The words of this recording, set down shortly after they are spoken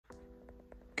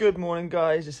Good morning,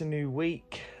 guys. It's a new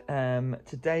week.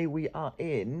 Today we are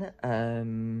in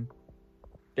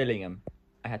Billingham.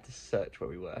 I had to search where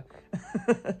we were.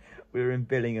 We were in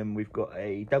Billingham. We've got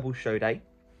a double show day.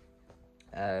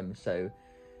 So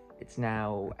it's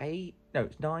now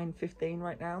it's 9:15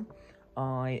 right now.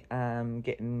 I am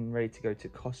getting ready to go to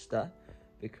Costa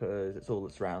because it's all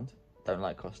that's around. Don't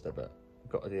like Costa, but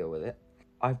got to deal with it.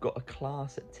 I've got a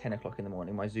class at 10 o'clock in the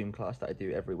morning, my Zoom class that I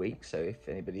do every week. So if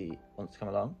anybody wants to come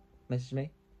along, message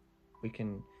me. You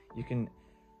can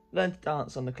learn to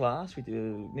dance on the class. We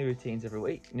do new routines every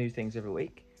week, new things every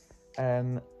week.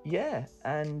 Yeah,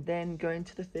 and then going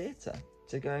to the theatre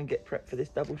to go and get prepped for this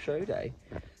double show day.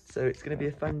 So it's going to be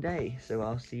a fun day. So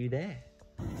I'll see you there.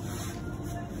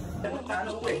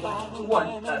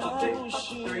 1, 2,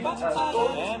 3,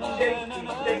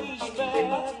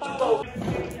 4.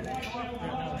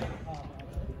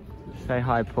 Say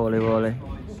hi, Paulie Wally.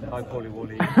 Say hi, Paulie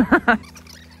Wally.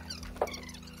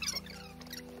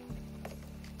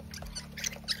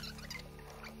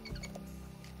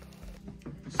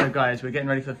 So guys, we're getting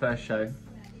ready for the first show.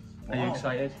 Are you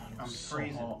excited? I'm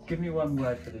freezing. Give me one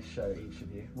word for this show, each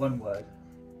of you. One word.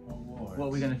 One word. What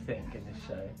are we going to think in this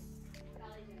show?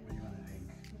 What are you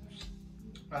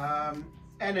going to think?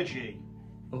 Energy.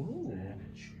 Ooh. Energy.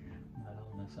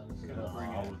 No,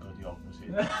 I would go the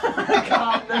opposite.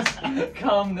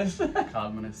 Calmness.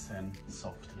 Calmness and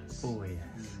softness. Oh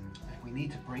yes. We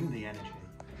need to bring the energy.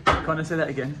 Can't I say that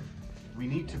again? We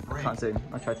need to bring. Can't zoom.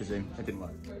 I tried to zoom. It didn't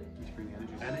work. We need to bring the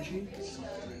energy. Energy,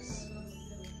 softness.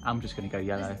 I'm just going to go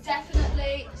yellow. It's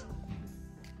definitely.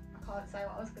 I can't say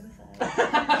what I was going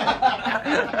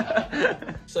to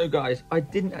say. So guys, I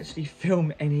didn't actually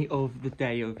film any of the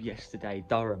day of yesterday.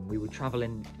 Durham. We travelled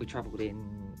in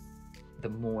the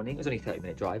morning. It was only a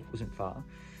 30-minute drive. Wasn't far.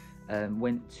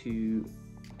 Went to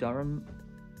Durham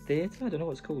Theatre. I don't know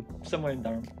what it's called. Somewhere in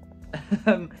Durham.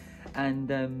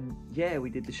 Yeah, we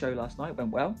did the show last night.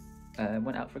 Went well.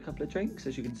 Went out for a couple of drinks,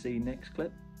 as you can see next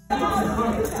clip. We'll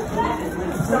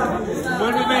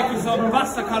be making some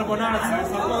pasta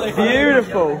carbonara.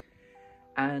 Beautiful.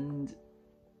 And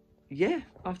yeah,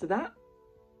 after that,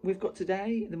 we've got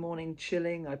today, the morning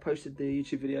chilling. I posted the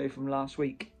YouTube video from last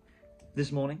week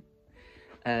this morning.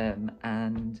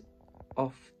 And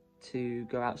off to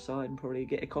go outside and probably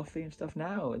get a coffee and stuff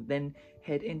now, and then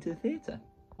head into the theatre.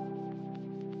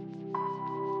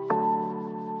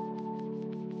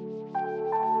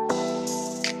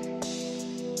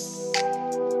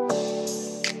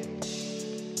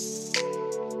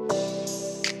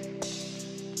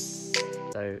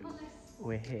 So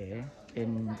we're here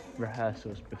in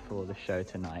rehearsals before the show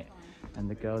tonight, and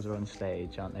the girls are on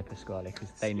stage, aren't they, Pasquale?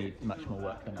 Because they need much more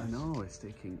work than us. I know, it's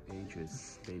taking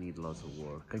ages. They need lots of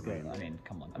work. They're good. I mean,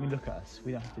 come on. I mean, look at us.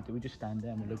 We don't have to do. We just stand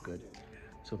there and we look good.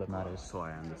 That's all that matters. So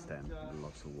I understand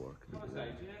lots of work. Oh,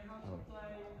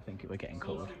 I think we're getting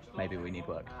called. Maybe we need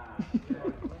work.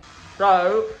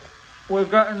 So we're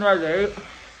getting ready.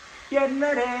 Getting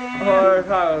ready for the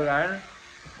show again.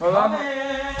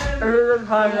 This is the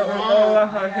time that we're all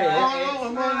up here.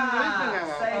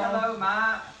 Say hello,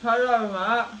 Matt. Hello,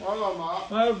 Matt. Hello, Mark.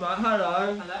 Hello, Matt.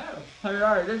 Hello. Hello.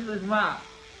 Hello, this is Matt.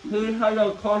 He's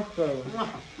Hello Costume.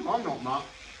 I'm not Mark.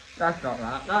 That's not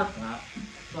Matt. That's Matt.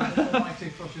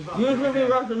 You should be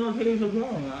rushing your teeth as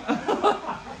well, Matt.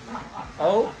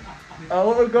 Oh,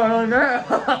 what's going on there?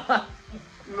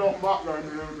 Not Mark going to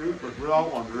do this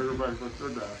without one. There's a place to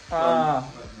sit there.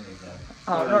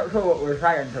 I'm not sure what we're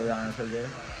saying, to be honest with you.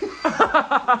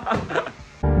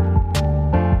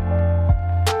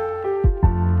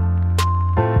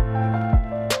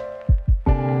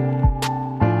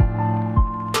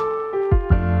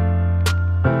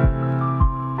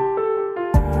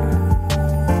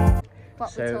 What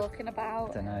we're talking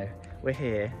about. I don't know. We're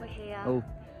here. We're here. Oh.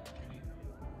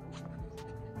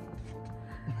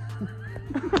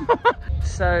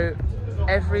 So,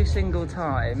 every single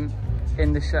time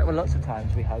in the show, well, lots of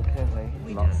times we hug, don't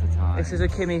we? Lots of time. This is a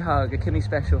Kimmy hug, a Kimmy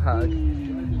special hug.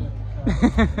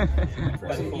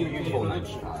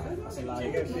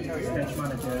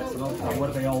 What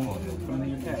are they all from the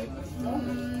UK?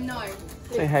 No.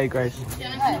 Say hey, Grace.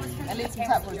 Hey, I need some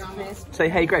tap water, please. Say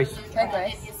hey, Grace. Hey,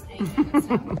 Grace.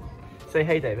 Say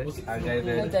hey, David. Hi, Hey,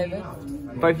 David. David.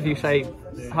 Both of you say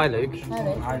hi, Luke. Hi,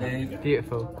 Luke. Hi, Dave.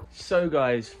 Beautiful. So,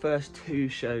 guys, first two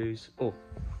shows. Oh,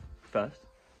 first?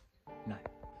 No.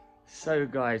 So,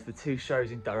 guys, the two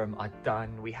shows in Durham are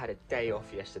done. We had a day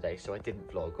off yesterday, so I didn't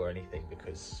vlog or anything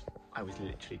because I was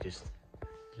literally just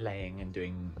laying and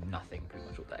doing nothing pretty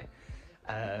much all day.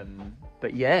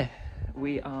 But yeah,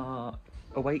 we are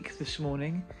awake this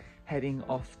morning, heading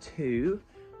off to...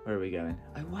 Where are we going?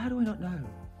 How do I not know?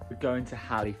 we're going to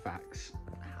Halifax.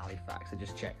 I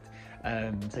just checked.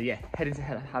 So yeah, heading to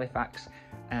Halifax,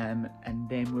 and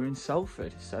then we're in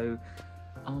Salford. So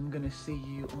I'm gonna see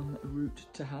you en route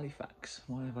to Halifax.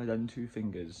 Why have I done 2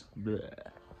 fingers? Bleh.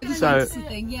 So,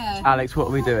 Alex, what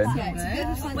are we doing?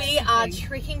 We are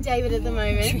tricking David at the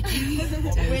moment.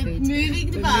 We're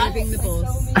moving the bus.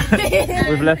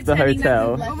 We've left the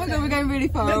hotel. Oh my god, we're going really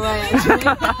far away actually.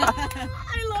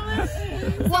 I love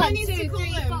it. 1, 2,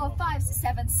 3, 4, 5, 6,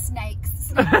 7 snakes.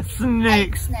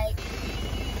 Snakes. Snake.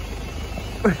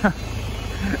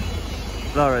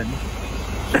 Lauren.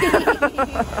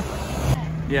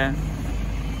 Yeah.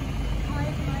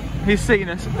 He's seen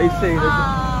us. He's seen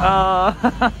us.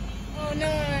 Oh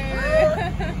no.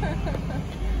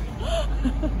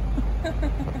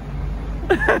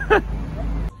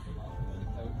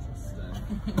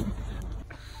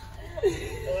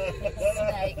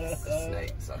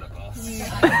 Snakes on a bus.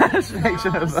 Snakes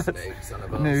on a bus. Snakes on a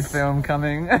bus. New film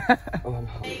coming.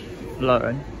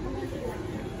 Lauren.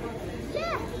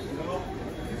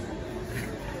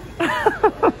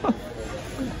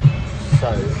 So,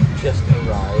 just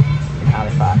arrived in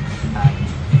Halifax, and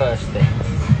first thing,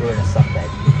 we're in a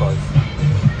sunbed because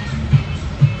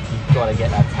you've got to get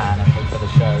that tan and for the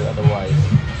show, otherwise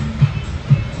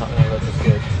it's not going to look as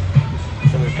good.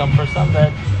 So we've come for a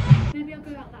sunbed. Maybe I'll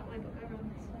go out that way, but go around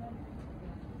this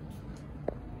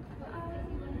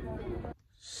way.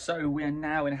 So we are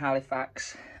now in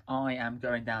Halifax. I am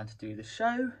going down to do the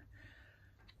show.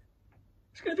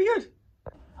 It's going to be good.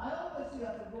 I always see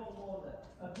at the role model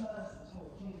a person who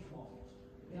change models.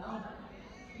 You know?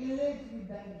 He lives in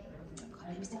danger.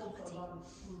 And he also runs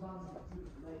through the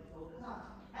lake all the time.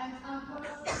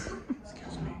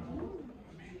 Excuse me.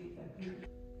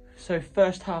 So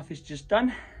first half is just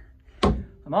done.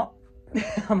 I'm hot.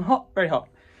 I'm hot, very hot.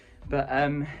 But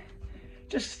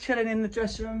just chilling in the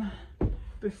dressing room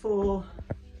before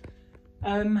go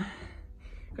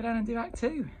down and do act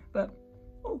 2. But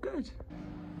all good.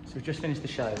 So we've just finished the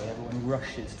show and everyone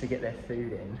rushes to get their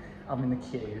food in. I'm in the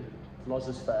queue,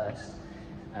 Loz's first.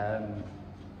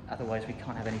 Otherwise we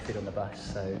can't have any food on the bus,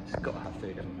 so just got to have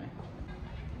food, haven't we?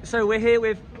 So we're here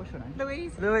with, what's your name?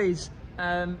 Louise. Louise.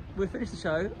 We've finished the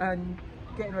show and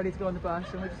getting ready to go on the bus,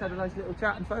 and we just had a nice little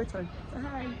chat and photo. So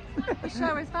hey. The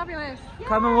show is fabulous.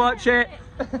 Come and watch it.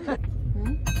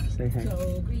 Say hey.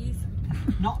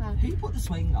 Who put the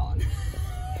swing on?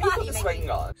 Who put the swing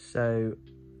on? So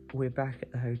we're back at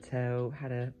the hotel,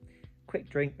 had a quick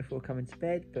drink before coming to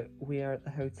bed, but we are at the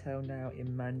hotel now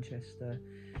in Manchester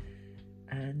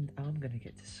and I'm gonna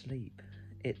get to sleep.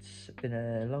 It's been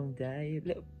a long day, a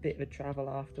little bit of a travel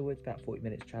afterwards, about 40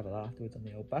 minutes travel afterwards on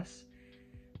the old bus.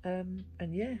 And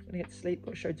yeah, I'm gonna get to sleep.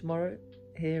 Got a show tomorrow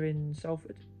here in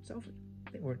Salford. I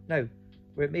think we're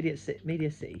at Media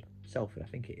City, Salford, I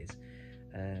think it is.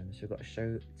 So we've got a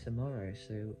show tomorrow,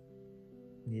 so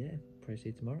yeah, probably see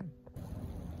you tomorrow.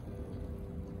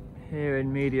 Here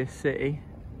in Media City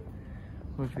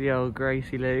with the old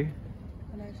Gracie Lou.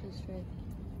 I know she's true.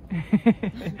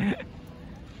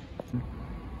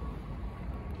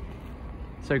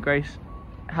 So Grace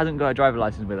hasn't got a driver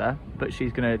license with her, but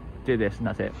she's gonna do this and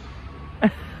that's it.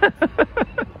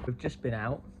 We've just been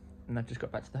out and I've just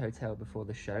got back to the hotel before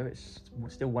the show. It's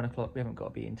still 1 o'clock. We haven't got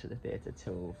to be into the theatre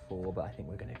till 4, but I think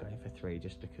we're gonna go in for 3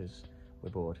 just because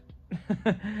we're bored.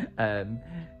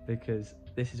 Because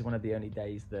this is one of the only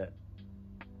days that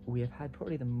we have had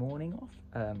probably the morning off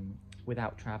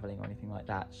without travelling or anything like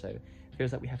that. So it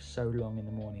feels like we have so long in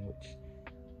the morning, which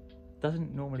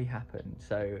doesn't normally happen.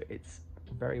 So it's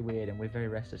very weird and we're very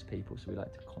restless people, so we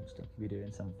like to constantly be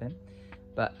doing something.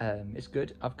 But it's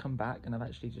good. I've come back and I've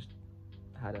actually just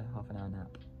had a half an hour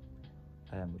nap,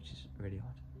 which is really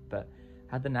odd. But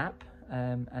had the nap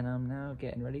and I'm now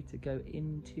getting ready to go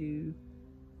into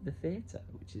the theatre,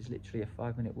 which is literally a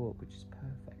 5-minute walk, which is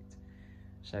perfect.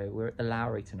 So we're at the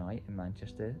Lowry tonight in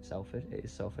Manchester, Salford. It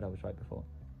is Salford, I was right before.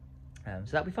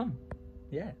 So that'll be fun.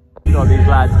 Yeah. Got these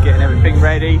lads getting everything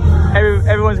ready.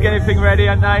 Everyone's getting everything ready,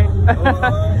 aren't they? No,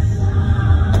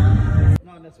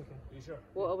 that's okay. Are you sure?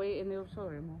 What are we in the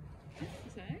auditorium?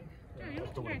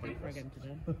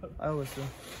 I always do.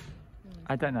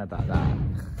 I don't know about that.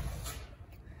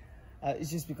 It's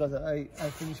just because I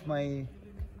finished my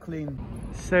clean.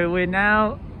 So we're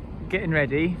now getting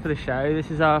ready for the show. This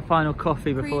is our final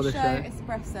coffee before the show.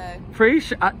 Espresso.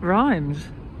 Pre-show rhymes.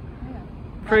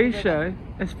 Pre-show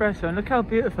espresso, and look how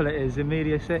beautiful it is in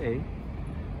Media City,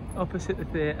 opposite the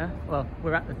theatre. Well,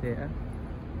 we're at the theatre.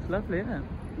 It's lovely, isn't it?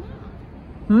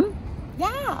 Yeah. Hmm?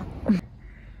 Yeah.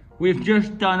 We've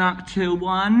just done Act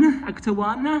 1,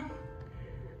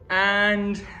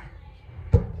 and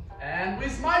And we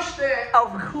smashed it!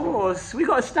 Of course, we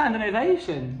got a standing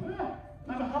ovation. Yeah,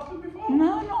 never happened before.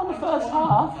 No, not on the first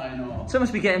half. I know. So it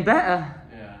must be getting better.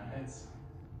 Yeah, it's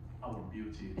our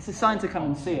beauty. It's a sign to come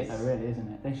and see it, though, really, isn't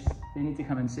it? They need to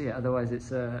come and see it, otherwise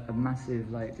it's a massive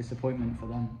like disappointment for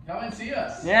them. Come and see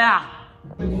us. Yeah.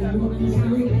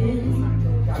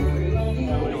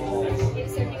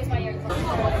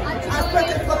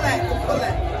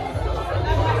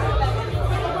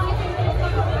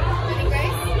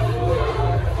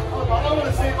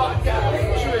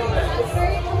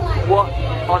 What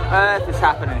on earth is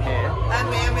happening here?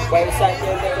 Wait a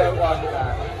second, they don't want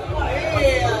that.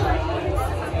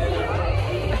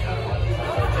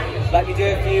 Let me do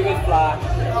a few with Flash.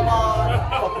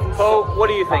 Paul, what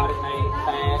do you think?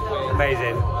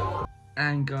 Amazing.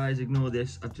 And guys, ignore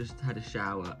this. I've just had a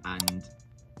shower and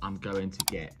I'm going to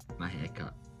get my hair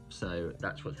cut. So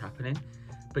that's what's happening.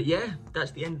 But yeah,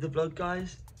 that's the end of the vlog,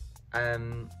 guys.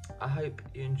 I hope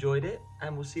you enjoyed it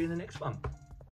and we'll see you in the next one.